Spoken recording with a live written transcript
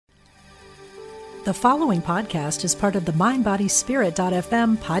The following podcast is part of the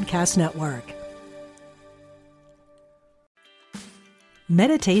MindBodySpirit.fm podcast network.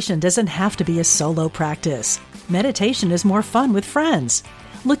 Meditation doesn't have to be a solo practice. Meditation is more fun with friends.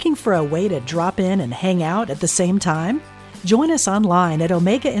 Looking for a way to drop in and hang out at the same time? Join us online at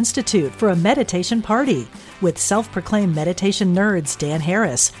Omega Institute for a meditation party with self-proclaimed meditation nerds Dan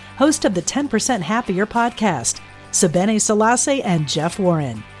Harris, host of the 10% Happier podcast, Sabene Selassie, and Jeff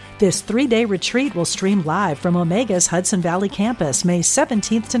Warren. This 3-day retreat will stream live from Omega's Hudson Valley campus May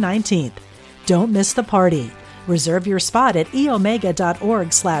 17th to 19th. Don't miss the party. Reserve your spot at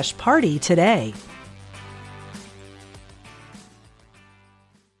eomega.org/party today.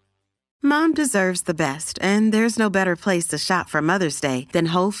 Mom deserves the best, and there's no better place to shop for Mother's Day than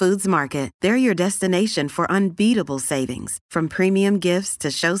Whole Foods Market. They're your destination for unbeatable savings, from premium gifts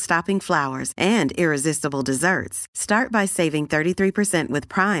to show-stopping flowers and irresistible desserts. Start by saving 33% with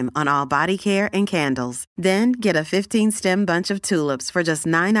Prime on all body care and candles. Then get a 15-stem bunch of tulips for just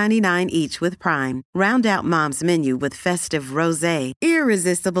 $9.99 each with Prime. Round out Mom's menu with festive rosé,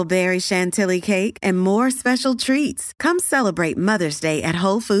 irresistible berry chantilly cake, and more special treats. Come celebrate Mother's Day at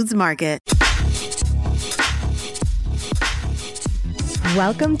Whole Foods Market.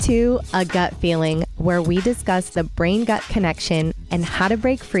 Welcome to A Gut Feeling, where we discuss the brain-gut connection and how to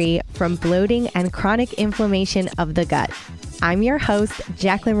break free from bloating and chronic inflammation of the gut. I'm your host,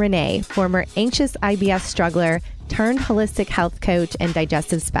 Jacqueline Renee, former anxious IBS struggler turned holistic health coach and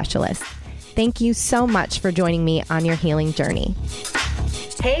digestive specialist. Thank you so much for joining me on your healing journey.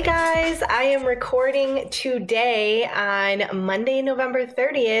 Hey guys, I am recording today on Monday, November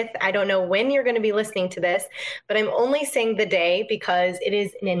 30th. I don't know when you're going to be listening to this, but I'm only saying the day because it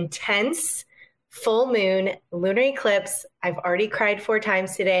is an intense full moon lunar eclipse. I've already cried 4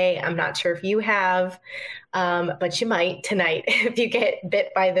 times today. I'm not sure if you have, but you might tonight if you get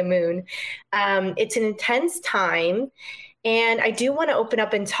bit by the moon. It's an intense time. And I do want to open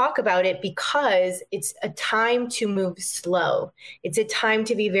up and talk about it because it's a time to move slow. It's a time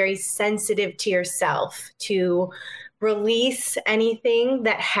to be very sensitive to yourself, to release anything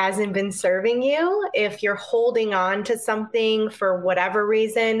that hasn't been serving you. If you're holding on to something for whatever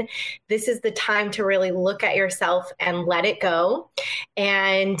reason, this is the time to really look at yourself and let it go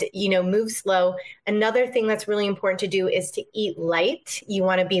and, move slow. Another thing that's really important to do is to eat light. You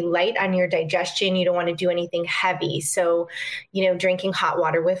want to be light on your digestion. You don't want to do anything heavy. So, drinking hot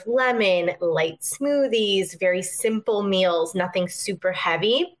water with lemon, light smoothies, very simple meals, nothing super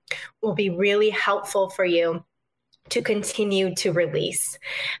heavy will be really helpful for you to continue to release.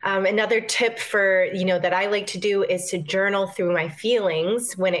 Another tip for, that I like to do is to journal through my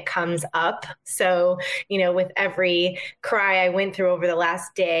feelings when it comes up. So, with every cry I went through over the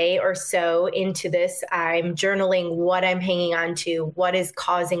last day or so into this, I'm journaling what I'm hanging on to, what is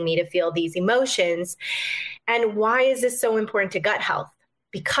causing me to feel these emotions. And why is this so important to gut health?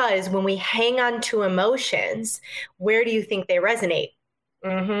 Because when we hang on to emotions, where do you think they resonate?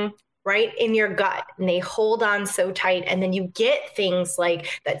 Right in your gut, and they hold on so tight. And then you get things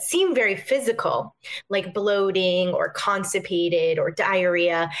like that seem very physical, like bloating or constipated or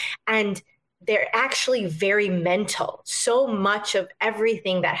diarrhea. And they're actually very mental. So much of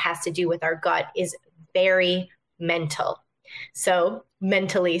everything that has to do with our gut is very mental. So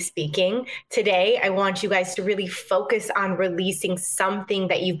mentally speaking, today, I want you guys to really focus on releasing something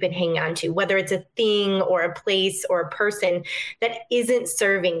that you've been hanging on to, whether it's a thing or a place or a person that isn't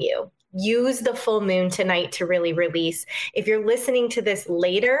serving you. Use the full moon tonight to really release. If you're listening to this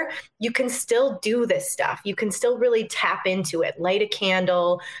later, you can still do this stuff. You can still really tap into it. Light a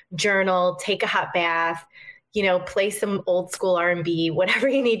candle, journal, take a hot bath, play some old school R&B, whatever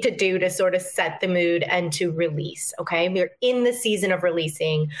you need to do to sort of set the mood and to release. Okay. We're in the season of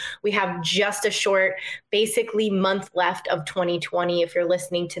releasing. We have just a short, basically month left of 2020. If you're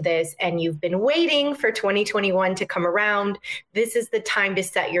listening to this and you've been waiting for 2021 to come around, this is the time to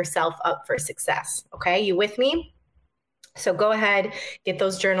set yourself up for success. Okay. You with me? So go ahead, get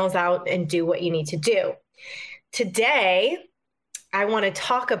those journals out and do what you need to do. Today, I want to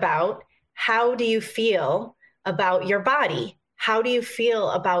talk about how do you feel about your body? How do you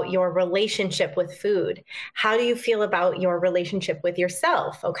feel about your relationship with food? How do you feel about your relationship with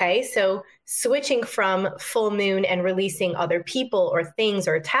yourself? Okay, so switching from full moon and releasing other people or things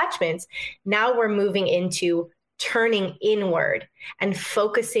or attachments, now we're moving into turning inward and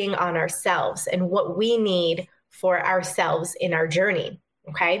focusing on ourselves and what we need for ourselves in our journey.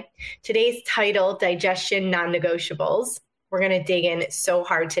 Okay, today's title, Digestion Non-Negotiables. We're going to dig in so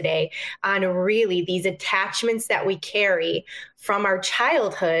hard today on really these attachments that we carry from our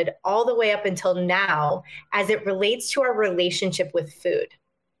childhood all the way up until now as it relates to our relationship with food.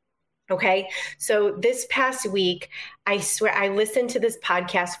 Okay. So this past week, I swear I listened to this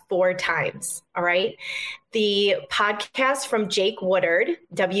podcast 4 times. All right. The podcast from Jake Woodard,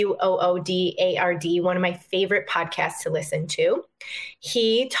 Woodard, one of my favorite podcasts to listen to.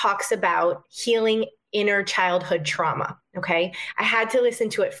 He talks about healing inner childhood trauma. Okay. I had to listen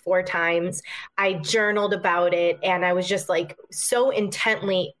to it 4 times. I journaled about it, and I was just like so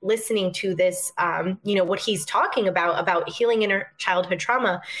intently listening to this, what he's talking about healing inner childhood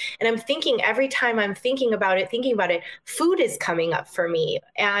trauma. And I'm thinking, every time I'm thinking about it, food is coming up for me.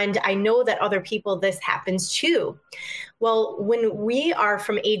 And I know that other people, this happens too. Well, when we are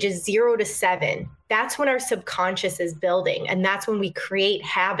from ages 0 to 7, that's when our subconscious is building. And that's when we create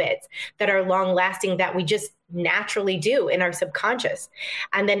habits that are long lasting, that we just naturally do in our subconscious.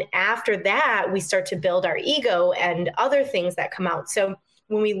 And then after that, we start to build our ego and other things that come out. So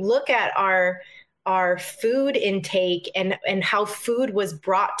when we look at our food intake and how food was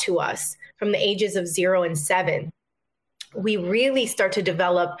brought to us from the ages of 0 and 7, we really start to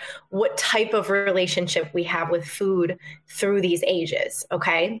develop what type of relationship we have with food through these ages.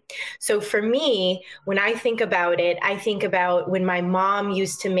 Okay. So for me, when I think about it, I think about when my mom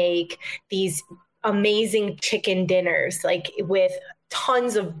used to make these amazing chicken dinners, like with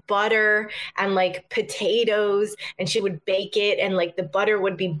tons of butter and like potatoes, and she would bake it, and like the butter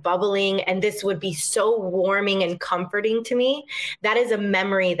would be bubbling, and this would be so warming and comforting to me. That is a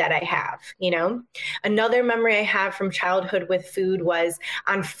memory that I have. Another memory I have from childhood with food was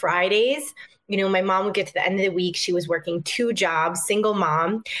on Fridays. My mom would get to the end of the week. She was working 2 jobs, single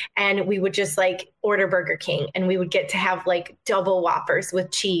mom, and we would just like order Burger King, and we would get to have like double Whoppers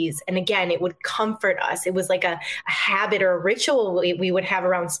with cheese. And again, it would comfort us. It was like a habit or a ritual we would have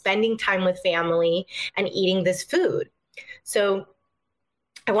around spending time with family and eating this food. So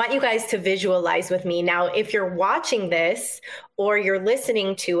I want you guys to visualize with me. Now, if you're watching this or you're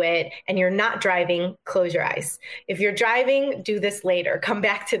listening to it and you're not driving, close your eyes. If you're driving, do this later. Come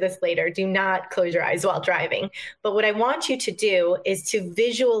back to this later. Do not close your eyes while driving. But what I want you to do is to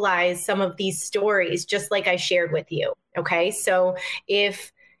visualize some of these stories, just like I shared with you. Okay. So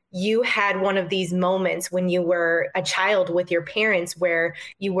if you had one of these moments when you were a child with your parents where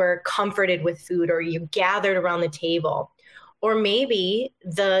you were comforted with food, or you gathered around the table, or maybe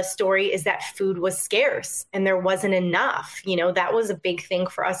the story is that food was scarce and there wasn't enough. That was a big thing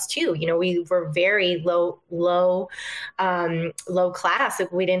for us too. We were very low class.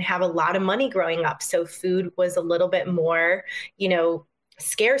 We didn't have a lot of money growing up. So food was a little bit more,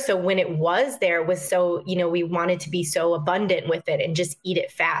 scarce. So when it was there, was so, we wanted to be so abundant with it and just eat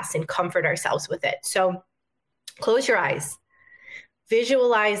it fast and comfort ourselves with it. So close your eyes,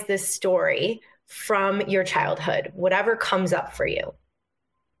 visualize this story from your childhood, whatever comes up for you.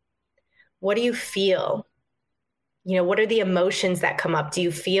 What do you feel? What are the emotions that come up? Do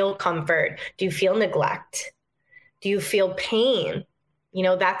you feel comfort? Do you feel neglect? Do you feel pain?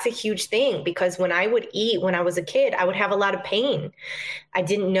 That's a huge thing, because when I would eat when I was a kid, I would have a lot of pain. I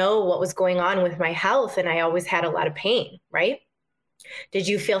didn't know what was going on with my health, and I always had a lot of pain, right? Did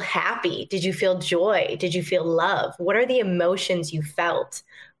you feel happy? Did you feel joy? Did you feel love? What are the emotions you felt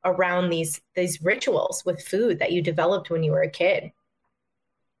around these rituals with food that you developed when you were a kid?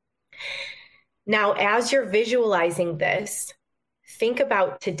 Now, as you're visualizing this, think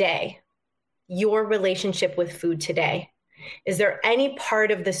about today, your relationship with food today. Is there any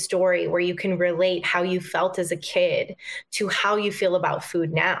part of the story where you can relate how you felt as a kid to how you feel about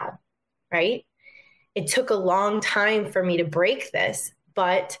food now, right? It took a long time for me to break this,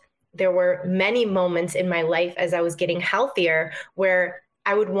 but there were many moments in my life as I was getting healthier where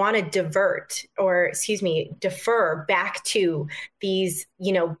I would want to defer back to these,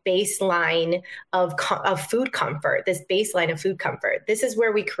 baseline of food comfort, this baseline of food comfort. This is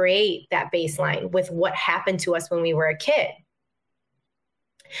where we create that baseline with what happened to us when we were a kid.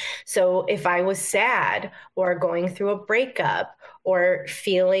 So if I was sad or going through a breakup or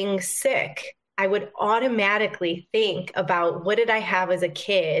feeling sick, I would automatically think about what did I have as a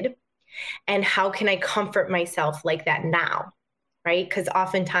kid and how can I comfort myself like that now? Right? Because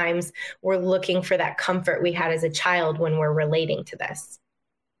oftentimes we're looking for that comfort we had as a child when we're relating to this.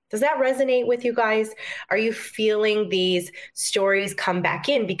 Does that resonate with you guys? Are you feeling these stories come back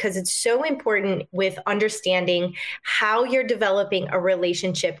in? Because it's so important with understanding how you're developing a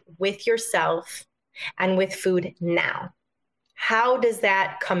relationship with yourself and with food now. How does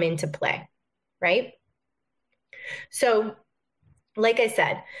that come into play? Right? So, like I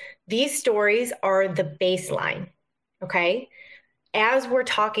said, these stories are the baseline. Okay? As we're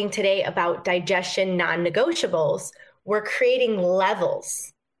talking today about digestion non-negotiables, we're creating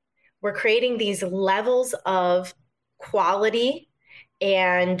levels. We're creating these levels of quality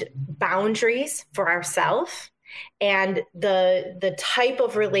and boundaries for ourselves and the type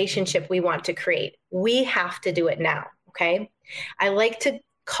of relationship we want to create. We have to do it now. Okay. I like to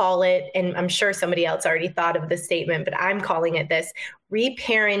call it, and I'm sure somebody else already thought of this statement, but I'm calling it this: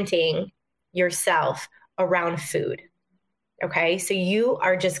 reparenting yourself around food. Okay. So you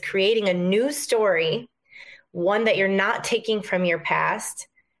are just creating a new story, one that you're not taking from your past,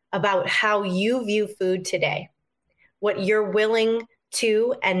 about how you view food today, what you're willing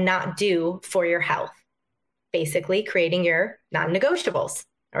to and not do for your health. Basically creating your non-negotiables.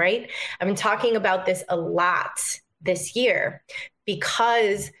 All right. I've been talking about this a lot this year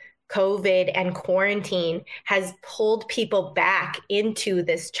because COVID and quarantine has pulled people back into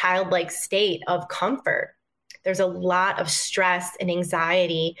this childlike state of comfort. There's a lot of stress and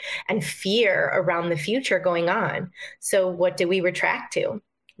anxiety and fear around the future going on. So what do we retract to?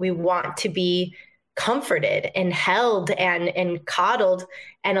 We want to be comforted and held and coddled.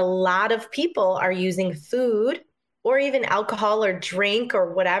 And a lot of people are using food or even alcohol or drink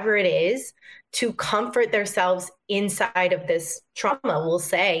or whatever it is to comfort themselves inside of this trauma, we'll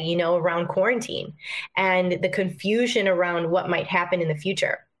say, around quarantine and the confusion around what might happen in the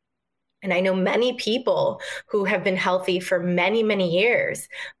future. And I know many people who have been healthy for many, many years,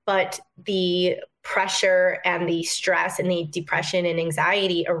 but the pressure and the stress and the depression and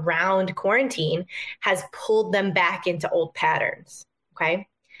anxiety around quarantine has pulled them back into old patterns. Okay.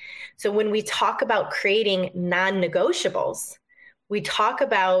 So when we talk about creating non-negotiables, we talk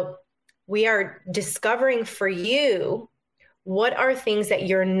about, we are discovering for you what are things that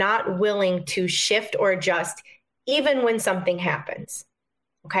you're not willing to shift or adjust, even when something happens.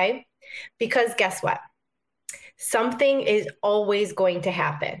 Okay. Because guess what? Something is always going to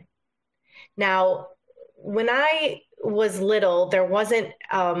happen. Now, when I was little, there wasn't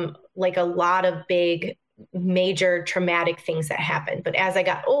like a lot of big, major traumatic things that happened. But as I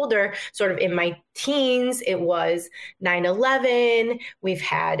got older, sort of in my teens, it was 9/11. We've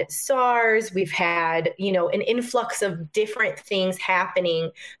had SARS. We've had, an influx of different things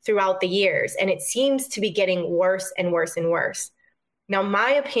happening throughout the years. And it seems to be getting worse and worse and worse. Now,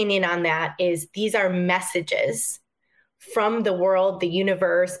 my opinion on that is these are messages from the world, the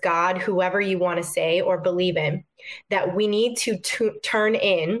universe, God, whoever you want to say or believe in, that we need to turn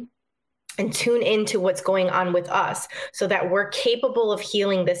in and tune into what's going on with us so that we're capable of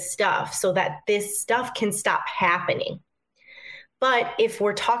healing this stuff, so that this stuff can stop happening. But if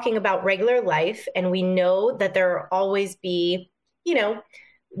we're talking about regular life and we know that there will always be,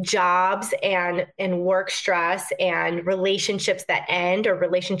 jobs and work stress and relationships that end or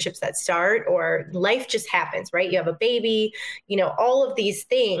relationships that start, or life just happens, right? You have a baby, all of these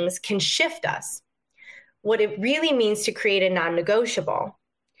things can shift us. What it really means to create a non-negotiable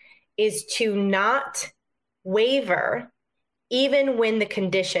is to not waver even when the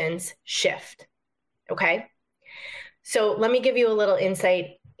conditions shift. Okay. So let me give you a little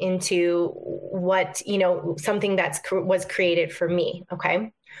insight into what, something was created for me.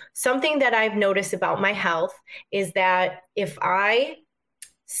 Okay. Something that I've noticed about my health is that if I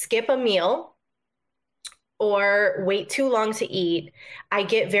skip a meal or wait too long to eat, I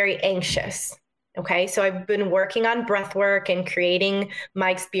get very anxious. Okay. So I've been working on breath work and creating my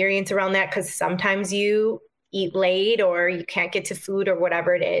experience around that, because sometimes you eat late or you can't get to food or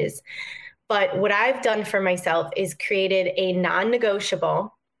whatever it is. But what I've done for myself is created a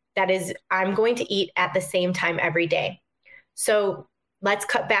non-negotiable that is, I'm going to eat at the same time every day. So let's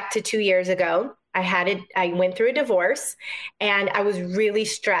cut back to 2 years ago. I went through a divorce and I was really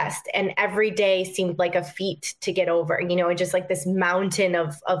stressed, and every day seemed like a feat to get over, just like this mountain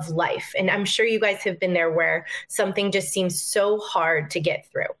of life. And I'm sure you guys have been there where something just seems so hard to get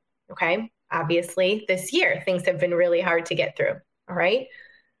through. Okay. Obviously this year, things have been really hard to get through. All right.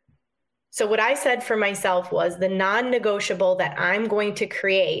 So what I said for myself was the non-negotiable that I'm going to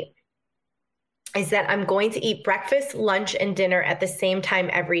create is that I'm going to eat breakfast, lunch, and dinner at the same time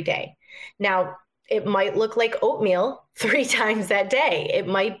every day. Now, it might look like oatmeal 3 times that day. It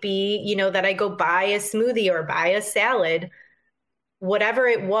might be, that I go buy a smoothie or buy a salad. Whatever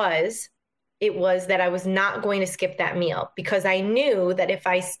it was that I was not going to skip that meal, because I knew that if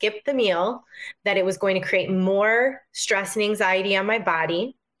I skipped the meal, that it was going to create more stress and anxiety on my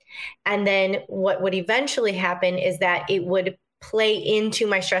body. And then what would eventually happen is that it would play into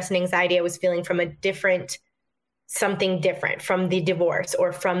my stress and anxiety I was feeling from something different from the divorce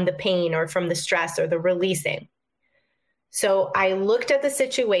or from the pain or from the stress or the releasing. So I looked at the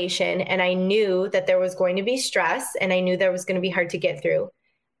situation and I knew that there was going to be stress and I knew that was going to be hard to get through.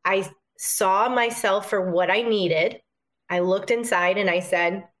 I saw myself for what I needed. I looked inside and I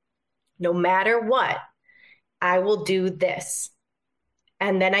said, no matter what, I will do this.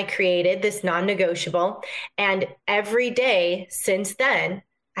 And then I created this non-negotiable. And every day since then,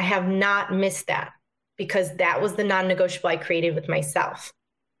 I have not missed that because that was the non-negotiable I created with myself.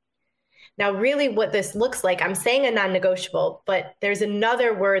 Now, really what this looks like, I'm saying a non-negotiable, but there's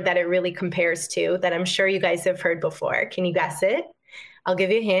another word that it really compares to that I'm sure you guys have heard before. Can you guess it? I'll give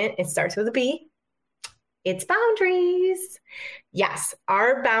you a hint. It starts with a B. It's boundaries. Yes,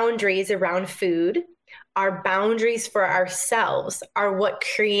 our boundaries around food, our boundaries for ourselves are what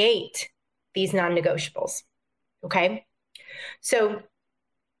create these non-negotiables. Okay. So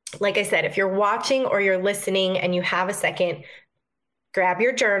like I said, if you're watching or you're listening and you have a second, grab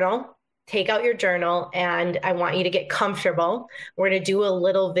your journal, take out your journal, and I want you to get comfortable. We're going to do a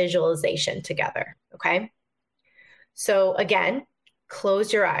little visualization together. Okay. So again,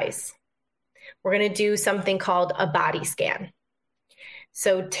 close your eyes. We're going to do something called a body scan.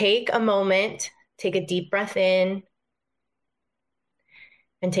 So take a moment, take a deep breath in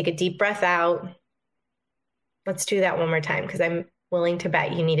and take a deep breath out. Let's do that one more time because I'm willing to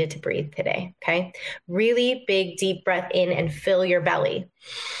bet you needed to breathe today. Okay. Really big, deep breath in and fill your belly.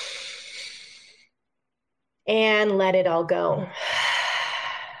 And let it all go.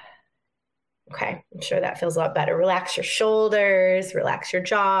 Okay. I'm sure that feels a lot better. Relax your shoulders, relax your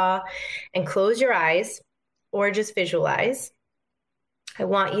jaw, and close your eyes or just visualize. I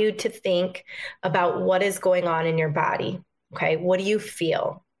want you to think about what is going on in your body. Okay. What do you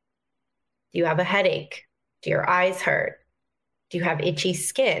feel? Do you have a headache? Do your eyes hurt? Do you have itchy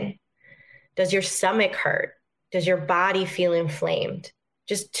skin? Does your stomach hurt? Does your body feel inflamed?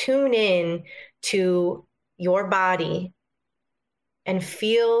 Just tune in to your body and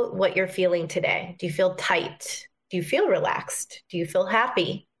feel what you're feeling today. Do you feel tight? Do you feel relaxed? Do you feel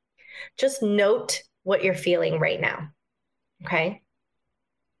happy? Just note what you're feeling right now. Okay.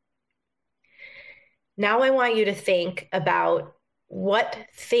 Now I want you to think about what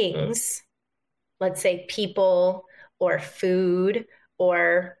things, let's say people or food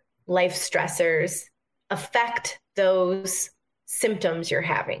or life stressors, affect those symptoms you're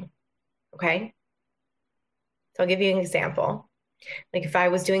having. Okay. So I'll give you an example. Like if I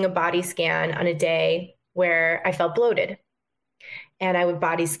was doing a body scan on a day where I felt bloated and I would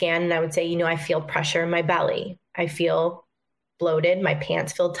body scan and I would say, I feel pressure in my belly. I feel bloated. My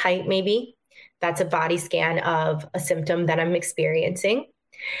pants feel tight, maybe. That's a body scan of a symptom that I'm experiencing.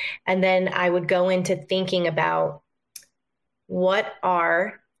 And then I would go into thinking about what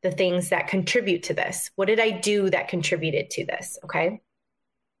are the things that contribute to this? What did I do that contributed to this? Okay.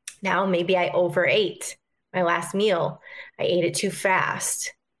 Now maybe I overate my last meal. I ate it too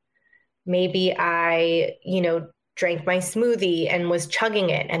fast. Maybe I, drank my smoothie and was chugging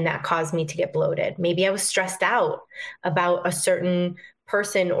it and that caused me to get bloated. Maybe I was stressed out about a certain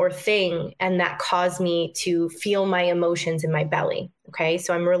person or thing and that caused me to feel my emotions in my belly. Okay.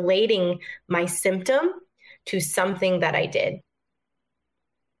 So I'm relating my symptom to something that I did.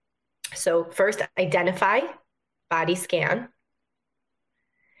 So first identify, body scan,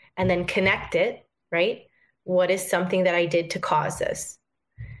 and then connect it, right? What is something that I did to cause this?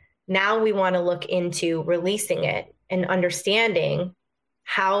 Now we want to look into releasing it and understanding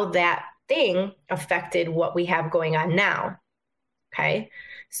how that thing affected what we have going on now. Okay.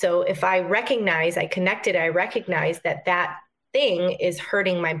 So if I recognize that that thing is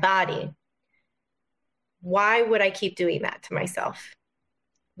hurting my body, why would I keep doing that to myself?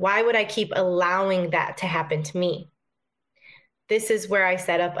 Why would I keep allowing that to happen to me? This is where I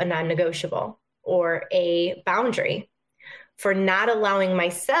set up a non-negotiable or a boundary for not allowing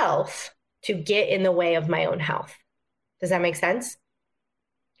myself to get in the way of my own health. Does that make sense?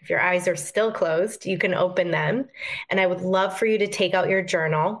 If your eyes are still closed, you can open them. And I would love for you to take out your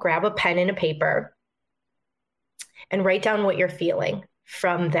journal, grab a pen and a paper, and write down what you're feeling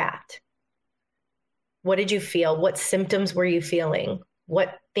from that. What did you feel? What symptoms were you feeling?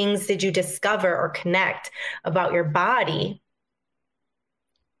 What things did you discover or connect about your body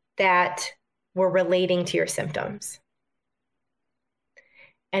that were relating to your symptoms?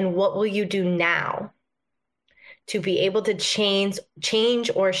 And what will you do now to be able to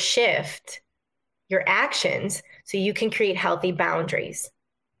change or shift your actions so you can create healthy boundaries?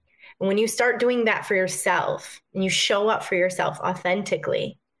 And when you start doing that for yourself and you show up for yourself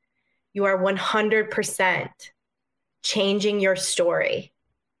authentically, you are 100% changing your story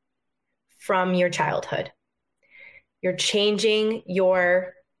from your childhood. You're changing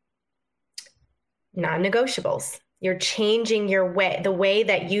your non-negotiables. You're changing your way, the way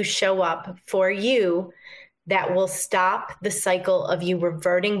that you show up for you, that will stop the cycle of you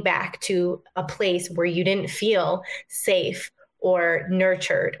reverting back to a place where you didn't feel safe or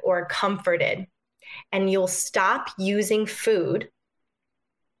nurtured or comforted. And you'll stop using food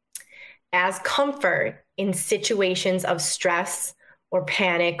as comfort in situations of stress or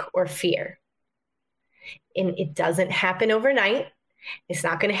panic or fear. And it doesn't happen overnight. It's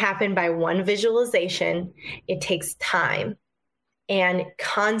not going to happen by one visualization. It takes time and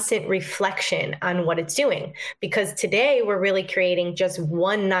constant reflection on what it's doing. Because today we're really creating just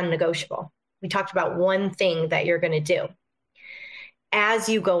one non-negotiable. We talked about one thing that you're going to do. As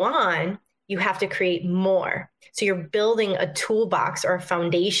you go on, you have to create more. So you're building a toolbox or a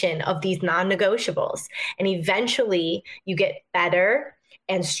foundation of these non-negotiables. And eventually you get better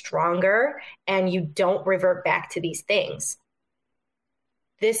and stronger, and you don't revert back to these things.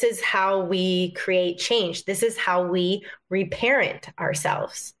 This is how we create change. This is how we reparent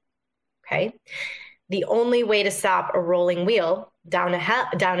ourselves. Okay. The only way to stop a rolling wheel down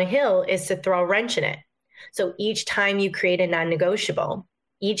a hill is to throw a wrench in it. So each time you create a non-negotiable,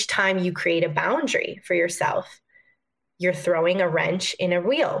 each time you create a boundary for yourself, you're throwing a wrench in a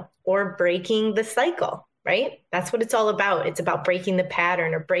wheel or breaking the cycle, right? That's what it's all about. It's about breaking the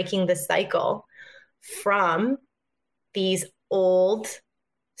pattern or breaking the cycle from these old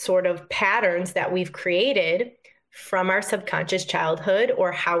sort of patterns that we've created from our subconscious childhood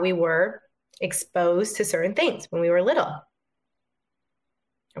or how we were exposed to certain things when we were little.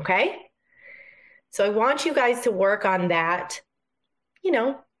 Okay? So I want you guys to work on that,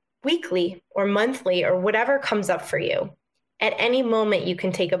 weekly or monthly or whatever comes up for you. At any moment, you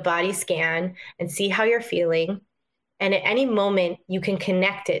can take a body scan and see how you're feeling. And at any moment, you can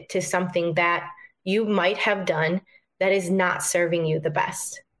connect it to something that you might have done that is not serving you the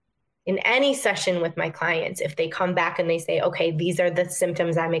best. In any session with my clients, if they come back and they say, okay, these are the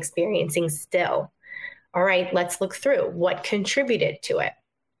symptoms I'm experiencing still. All right, let's look through what contributed to it.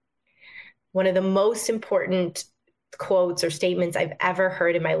 One of the most important quotes or statements I've ever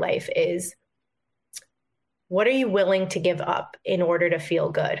heard in my life is, what are you willing to give up in order to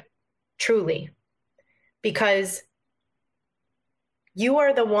feel good? Truly. Because you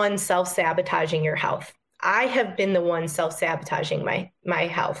are the one self-sabotaging your health. I have been the one self-sabotaging my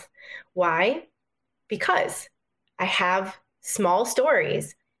health. Why? Because I have small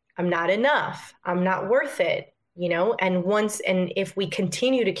stories. I'm not enough. I'm not worth it, and if we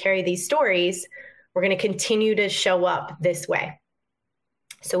continue to carry these stories, we're going to continue to show up this way.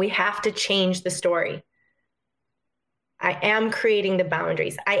 So we have to change the story. I am creating the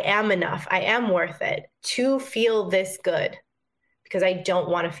boundaries. I am enough. I am worth it to feel this good because I don't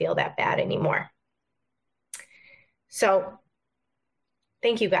want to feel that bad anymore. So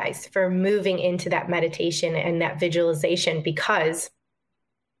thank you guys for moving into that meditation and that visualization, because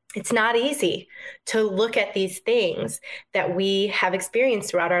it's not easy to look at these things that we have experienced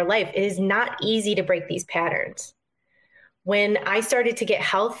throughout our life. It is not easy to break these patterns. When I started to get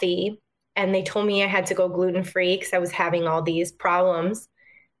healthy and they told me I had to go gluten-free because I was having all these problems,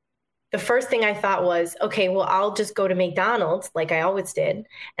 the first thing I thought was, okay, well, I'll just go to McDonald's like I always did,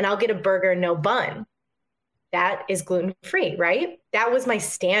 and I'll get a burger, no bun. That is gluten-free, right? That was my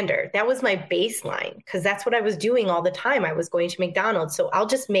standard. That was my baseline, because that's what I was doing all the time. I was going to McDonald's. So I'll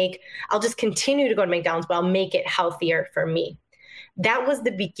just continue to go to McDonald's, but I'll make it healthier for me. That was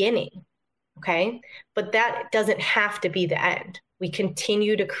the beginning. Okay. But that doesn't have to be the end. We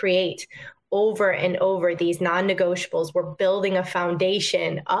continue to create over and over these non-negotiables. We're building a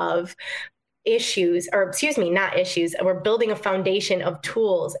foundation of not issues. We're building a foundation of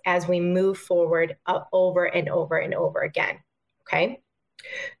tools as we move forward over and over and over again. Okay.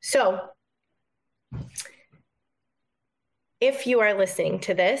 So if you are listening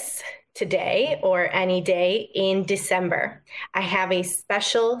to this today or any day in December, I have a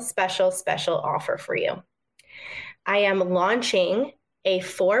special offer for you. I am launching a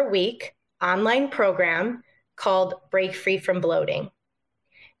 4-week online program called Break Free from Bloating.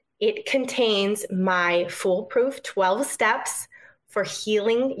 It contains my foolproof 12 steps for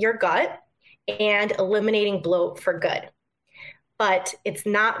healing your gut and eliminating bloat for good. But it's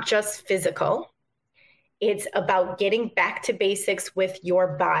not just physical. It's about getting back to basics with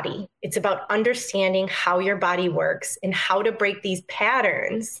your body. It's about understanding how your body works and how to break these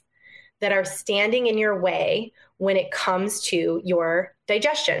patterns that are standing in your way when it comes to your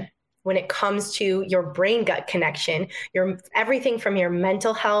digestion, when it comes to your brain-gut connection, everything from your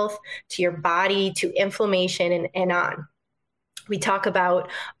mental health to your body to inflammation and on. We talk about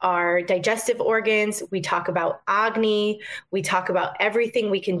our digestive organs. We talk about Agni. We talk about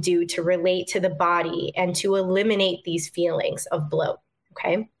everything we can do to relate to the body and to eliminate these feelings of bloat.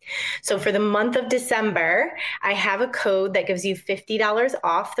 Okay. So for the month of December, I have a code that gives you $50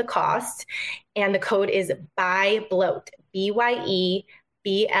 off the cost. And the code is BYBLOAT, BYEBLOAT.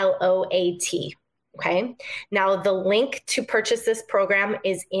 Okay. Now, the link to purchase this program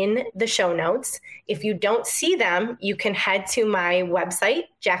is in the show notes. If you don't see them, you can head to my website,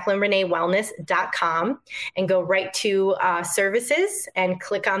 JacquelineReneeWellness.com, and go right to services and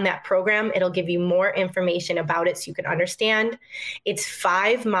click on that program. It'll give you more information about it so you can understand. It's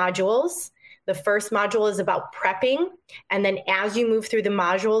 5 modules. The first module is about prepping. And then as you move through the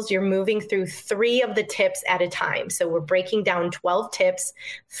modules, you're moving through 3 of the tips at a time. So we're breaking down 12 tips,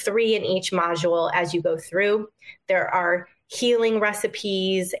 3 in each module as you go through. There are healing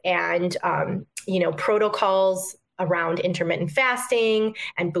recipes and, protocols around intermittent fasting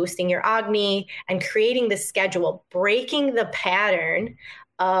and boosting your Agni and creating the schedule, breaking the pattern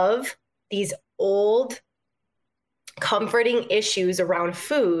of these old comforting issues around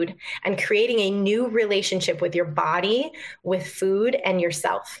food and creating a new relationship with your body, with food, and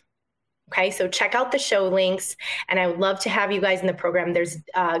yourself. Okay, so check out the show links, and I would love to have you guys in the program. There's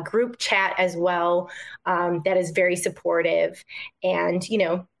a group chat as well that is very supportive, and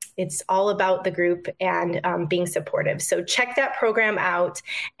it's all about the group and being supportive. So check that program out.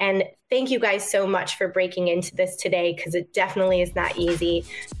 And thank you guys so much for breaking into this today, because it definitely is not easy.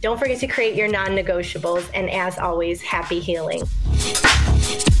 Don't forget to create your non-negotiables. And as always, happy healing.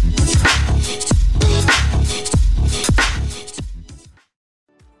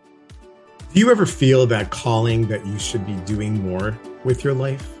 Do you ever feel that calling that you should be doing more with your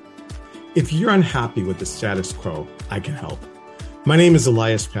life? If you're unhappy with the status quo, I can help. My name is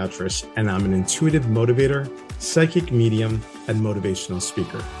Elias Patras, and I'm an intuitive motivator, psychic medium, and motivational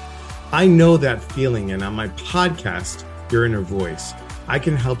speaker. I know that feeling, and on my podcast, Your Inner Voice, I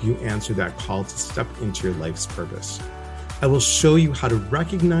can help you answer that call to step into your life's purpose. I will show you how to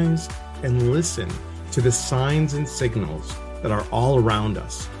recognize and listen to the signs and signals that are all around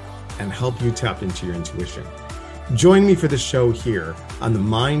us and help you tap into your intuition. Join me for the show here on the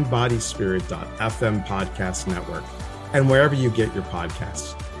mindbodyspirit.fm podcast network and wherever you get your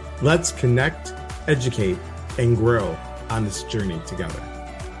podcasts. Let's connect, educate, and grow on this journey together.